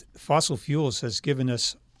that fossil fuels has given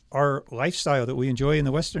us our lifestyle that we enjoy in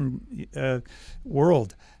the Western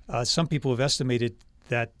world. Some people have estimated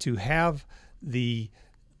that to have the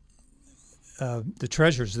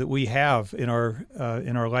treasures that we have in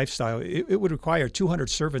our lifestyle, it would require 200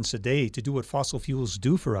 servants a day to do what fossil fuels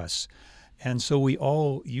do for us. And so we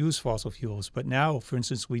all use fossil fuels. But now, for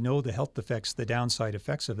instance, we know the health effects, the downside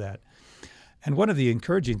effects of that. And one of the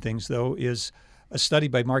encouraging things, though, is a study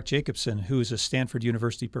by Mark Jacobson, who is a Stanford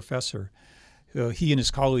University professor. He and his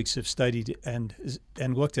colleagues have studied and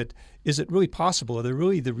looked at, is it really possible? Are there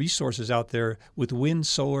really the resources out there with wind,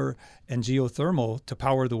 solar, and geothermal to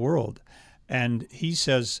power the world? And he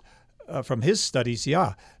says from his studies,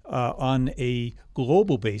 on a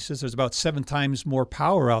global basis, there's about 7 times more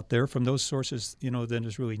power out there from those sources, than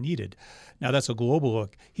is really needed. Now, that's a global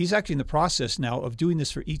look. He's actually in the process now of doing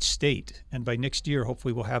this for each state. And by next year,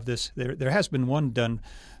 hopefully we'll have this. There has been one done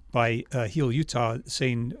by Heal Utah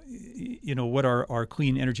saying, what are our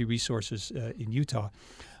clean energy resources in Utah.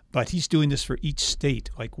 But he's doing this for each state.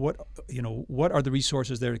 Like what are the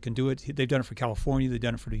resources there that can do it? They've done it for California. They've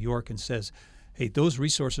done it for New York, and says, hey, those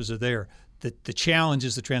resources are there. The challenge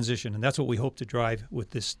is the transition, and that's what we hope to drive with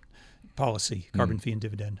this policy, carbon fee and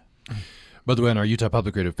dividend. By the way, on our Utah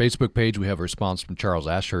Public Radio Facebook page, we have a response from Charles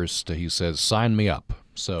Ashurst. He says, sign me up.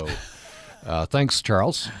 So thanks,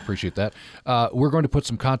 Charles. Appreciate that. We're going to put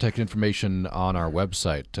some contact information on our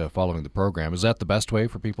website following the program. Is that the best way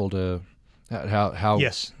for people to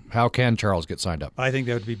Yes. How can Charles get signed up? I think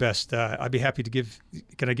that would be best. I'd be happy to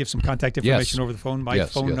can I give some contact information over the phone? My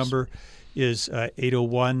phone number is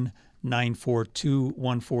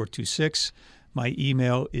 801-942-1426. My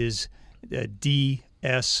email is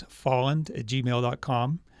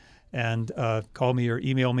dsfolland@gmail.com. And call me or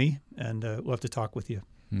email me, and love to talk with you.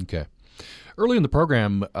 Okay. Early in the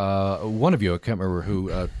program, one of you, I can't remember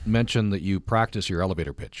who, mentioned that you practice your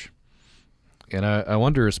elevator pitch. And I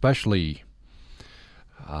wonder especially,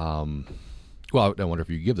 I wonder if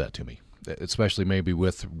you could give that to me, especially maybe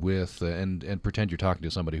with and pretend you're talking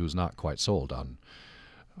to somebody who's not quite sold on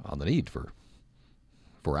the need for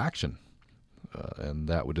action. And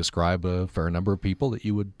that would describe a fair number of people that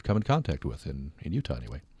you would come in contact with in Utah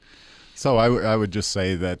anyway. So I would just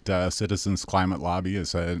say that Citizens Climate Lobby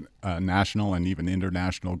is a national and even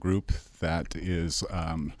international group that is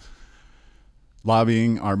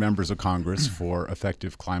lobbying our members of Congress for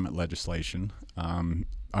effective climate legislation.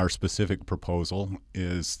 Our specific proposal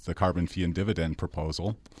is the carbon fee and dividend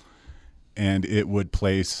proposal, and it would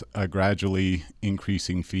place a gradually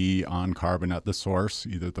increasing fee on carbon at the source,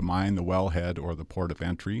 either the mine, the wellhead, or the port of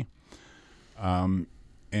entry,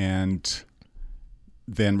 and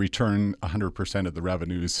then return 100% of the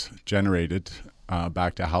revenues generated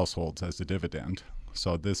back to households as a dividend.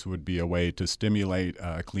 So this would be a way to stimulate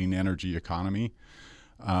a clean energy economy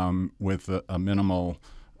with a minimal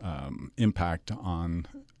impact on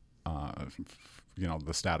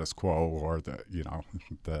the status quo or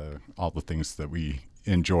all the things that we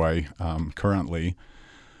enjoy currently.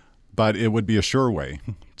 But it would be a sure way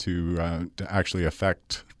to actually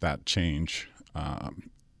affect that change.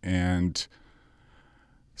 And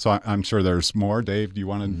so I'm sure there's more. Dave, do you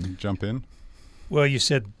want to jump in? Well, you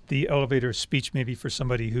said the elevator speech maybe for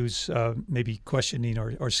somebody who's maybe questioning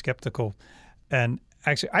or skeptical. And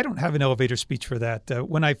Actually, I don't have an elevator speech for that.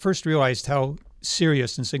 When I first realized how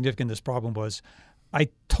serious and significant this problem was, I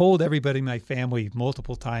told everybody in my family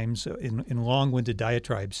multiple times in long-winded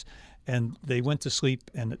diatribes, and they went to sleep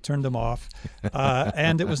and it turned them off,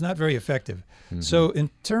 and it was not very effective. Mm-hmm. So in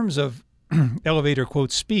terms of elevator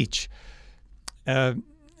quote speech, I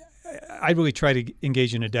really try to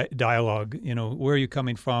engage in a dialogue. Where are you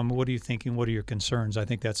coming from? What are you thinking? What are your concerns? I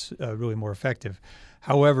think that's really more effective.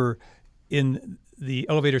 However, in the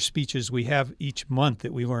elevator speeches we have each month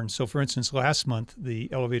that we learn. So, for instance, last month,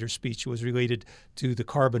 the elevator speech was related to the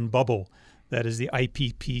carbon bubble. That is, the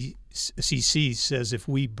IPCC says if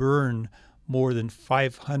we burn more than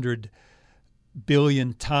 500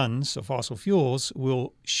 billion tons of fossil fuels,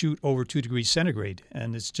 we'll shoot over 2 degrees centigrade.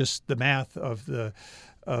 And it's just the math of the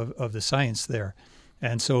science there.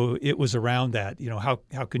 And so it was around that,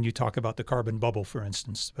 how can you talk about the carbon bubble, for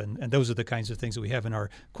instance? And those are the kinds of things that we have in our,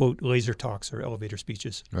 quote, laser talks or elevator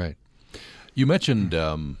speeches. Right. You mentioned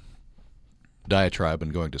diatribe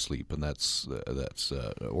and going to sleep, and that's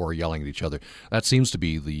or yelling at each other. That seems to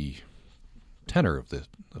be the tenor of the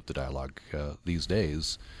dialogue these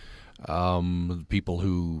days. People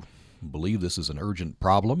who believe this is an urgent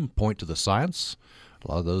problem point to the science.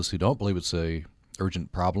 A lot of those who don't believe it's a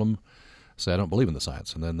urgent problem say, I don't believe in the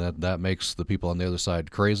science, and then that makes the people on the other side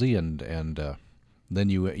crazy, and then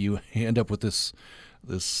you end up with this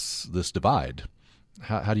divide.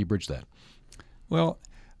 How do you bridge that? Well,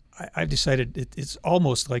 I've decided it's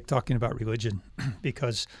almost like talking about religion,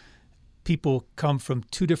 because people come from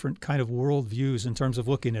two different kind of worldviews in terms of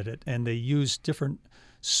looking at it, and they use different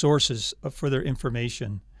sources for their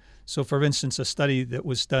information. So, for instance, a study that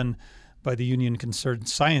was done by the Union Concerned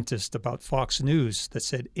Scientists about Fox News that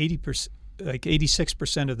said 86%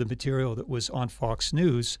 of the material that was on Fox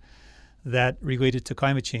News that related to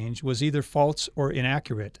climate change was either false or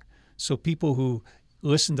inaccurate. So people who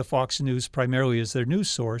listen to Fox News primarily as their news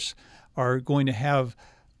source are going to have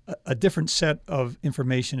a different set of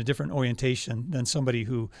information, a different orientation than somebody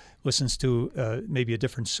who listens to maybe a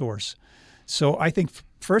different source. So I think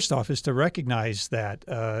first off is to recognize that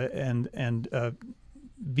and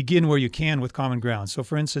begin where you can with common ground. So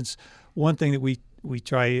for instance, one thing that we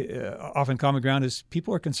try often common ground is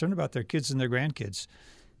people are concerned about their kids and their grandkids.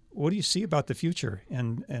 What do you see about the future,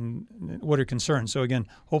 and what are concerns? So again,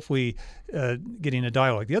 hopefully getting a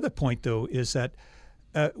dialogue. The other point, though, is that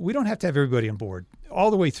we don't have to have everybody on board.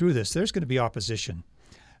 All the way through this, there's going to be opposition.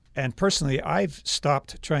 And personally, I've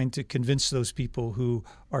stopped trying to convince those people who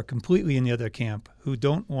are completely in the other camp, who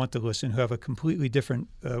don't want to listen, who have a completely different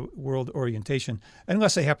world orientation,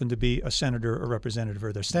 unless they happen to be a senator or representative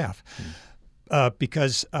or their staff.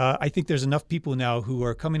 Because I think there's enough people now who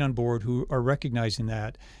are coming on board who are recognizing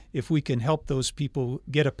that if we can help those people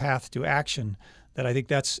get a path to action, that I think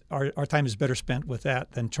that's our time is better spent with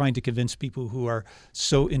that than trying to convince people who are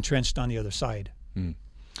so entrenched on the other side. Mm.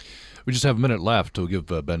 We just have a minute left to give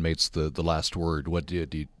Ben Mates the last word. What do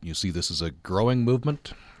you see this as a growing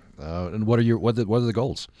movement, and what are the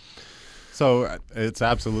goals? So it's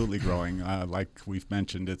absolutely growing. Like we've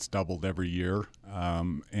mentioned, it's doubled every year.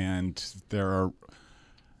 And there are,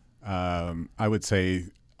 I would say,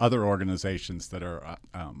 other organizations that are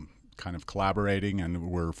kind of collaborating, and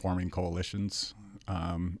we're forming coalitions.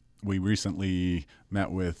 We recently met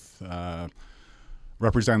with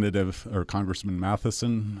Representative or Congressman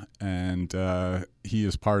Matheson, and he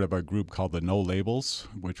is part of a group called the No Labels,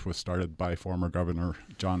 which was started by former Governor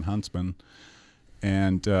John Huntsman.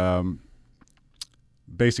 And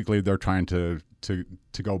basically, they're trying to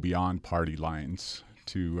go beyond party lines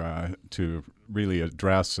to really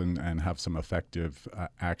address and have some effective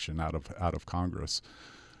action out of Congress.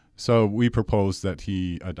 So we propose that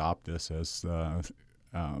he adopt this as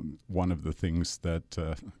one of the things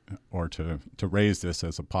that, or to raise this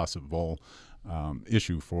as a possible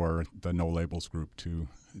issue for the No Labels group to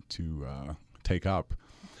take up.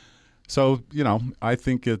 So I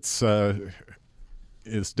think it's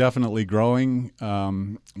definitely growing.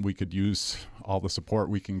 We could use all the support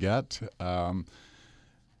we can get.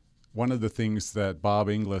 One of the things that Bob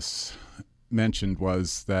Inglis mentioned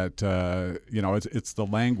was that it's the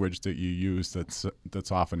language that you use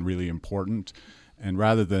that's often really important. And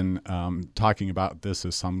rather than talking about this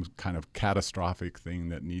as some kind of catastrophic thing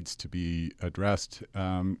that needs to be addressed,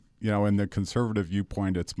 in the conservative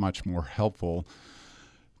viewpoint, it's much more helpful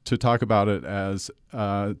to talk about it as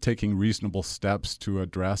taking reasonable steps to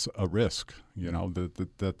address a risk.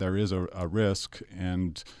 That there is a risk,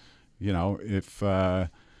 and if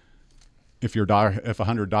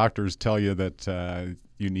 100 doctors tell you that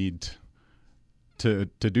you need to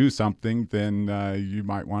do something, then you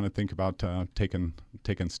might want to think about taking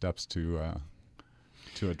steps to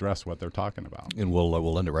to address what they're talking about. And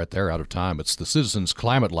we'll end it right there, out of time. It's the Citizens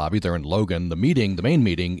Climate Lobby. They're in Logan. The main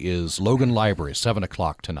meeting is Logan Library, 7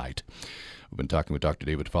 o'clock tonight. We've been talking with Dr.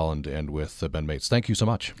 David Folland and with Ben Mates. Thank you so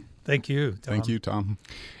much. Thank you, Tom. Thank you, Tom.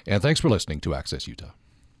 And thanks for listening to Access Utah.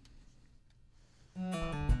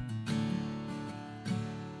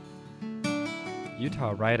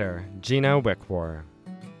 Utah writer Gina Wickwar.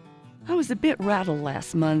 I was a bit rattled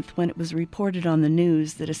last month when it was reported on the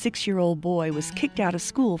news that a 6-year-old boy was kicked out of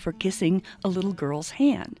school for kissing a little girl's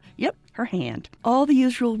hand. Yep, her hand. All the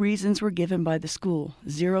usual reasons were given by the school.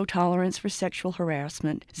 0 tolerance for sexual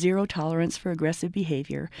harassment, 0 tolerance for aggressive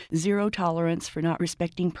behavior, 0 tolerance for not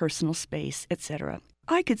respecting personal space, etc.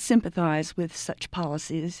 I could sympathize with such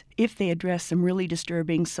policies if they address some really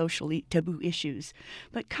disturbing socially taboo issues,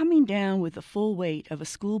 but coming down with the full weight of a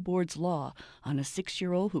school board's law on a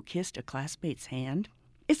 6-year-old who kissed a classmate's hand,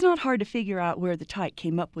 it's not hard to figure out where the tyke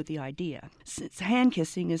came up with the idea. Since hand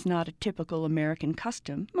kissing is not a typical American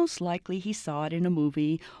custom, most likely he saw it in a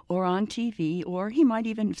movie or on TV, or he might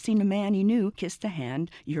even have seen a man he knew kiss the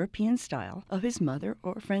hand, European style, of his mother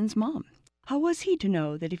or friend's mom. How was he to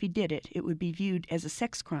know that if he did it, it would be viewed as a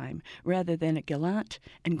sex crime rather than a gallant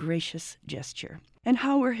and gracious gesture? And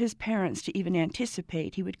how were his parents to even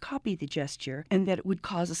anticipate he would copy the gesture and that it would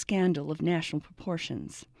cause a scandal of national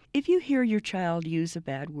proportions? If you hear your child use a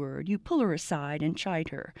bad word, you pull her aside and chide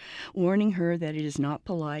her, warning her that it is not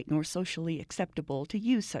polite nor socially acceptable to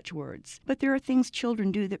use such words. But there are things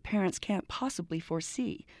children do that parents can't possibly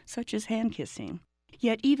foresee, such as hand kissing.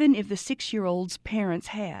 Yet even if the 6-year-old's parents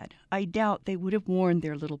had, I doubt they would have warned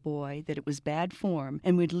their little boy that it was bad form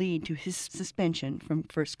and would lead to his suspension from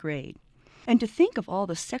first grade. And to think of all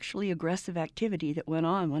the sexually aggressive activity that went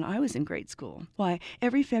on when I was in grade school. Why,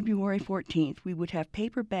 every February 14th, we would have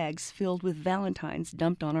paper bags filled with Valentines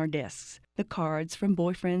dumped on our desks. The cards from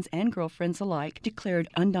boyfriends and girlfriends alike declared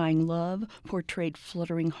undying love, portrayed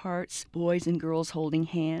fluttering hearts, boys and girls holding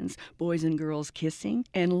hands, boys and girls kissing,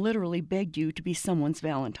 and literally begged you to be someone's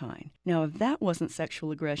Valentine. Now, if that wasn't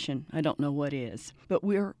sexual aggression, I don't know what is. But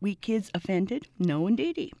were we kids offended? No,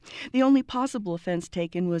 indeedy. The only possible offense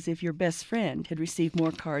taken was if your best friend had received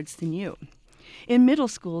more cards than you. In middle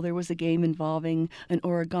school, there was a game involving an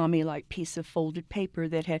origami-like piece of folded paper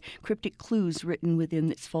that had cryptic clues written within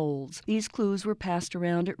its folds. These clues were passed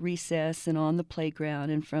around at recess and on the playground,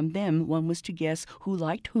 and from them one was to guess who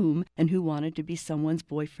liked whom and who wanted to be someone's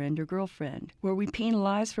boyfriend or girlfriend. Were we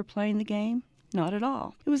penalized for playing the game? Not at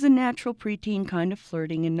all. It was a natural preteen kind of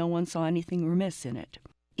flirting, and no one saw anything remiss in it.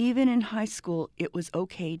 Even in high school, it was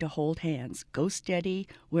okay to hold hands, go steady,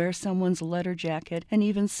 wear someone's leather jacket, and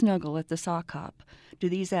even snuggle at the sock hop. Do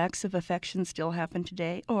these acts of affection still happen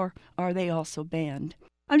today, or are they also banned?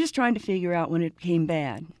 I'm just trying to figure out when it became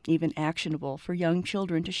bad, even actionable, for young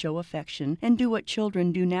children to show affection and do what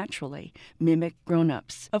children do naturally, mimic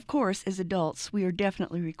grown-ups. Of course, as adults, we are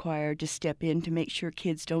definitely required to step in to make sure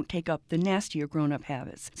kids don't take up the nastier grown-up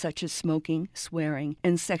habits, such as smoking, swearing,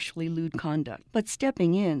 and sexually lewd conduct. But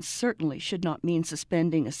stepping in certainly should not mean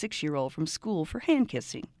suspending a 6-year-old from school for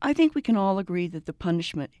hand-kissing. I think we can all agree that the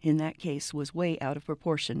punishment in that case was way out of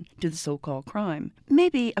proportion to the so-called crime.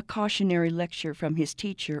 Maybe a cautionary lecture from his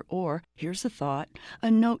teacher, or, here's a thought,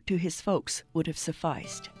 a note to his folks would have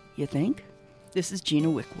sufficed. You think? This is Gina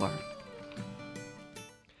Wickwar.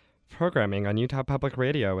 Programming on Utah Public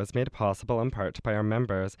Radio is made possible in part by our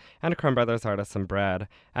members and Crumb Brothers Artisan Bread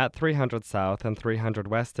at 300 South and 300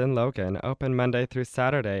 West in Logan, open Monday through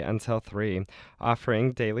Saturday until 3,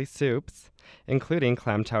 offering daily soups, including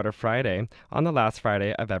Clam Chowder Friday, on the last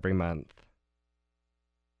Friday of every month.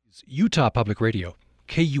 Utah Public Radio.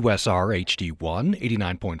 KUSR HD1,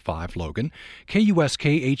 89.5 Logan,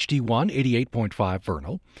 KUSK HD1, 88.5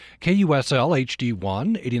 Vernal, KUSL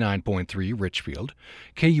HD1, 89.3 Richfield,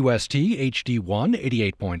 KUST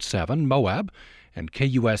HD1, 88.7 Moab, and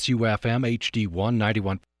KUSU FM HD1,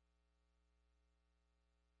 91.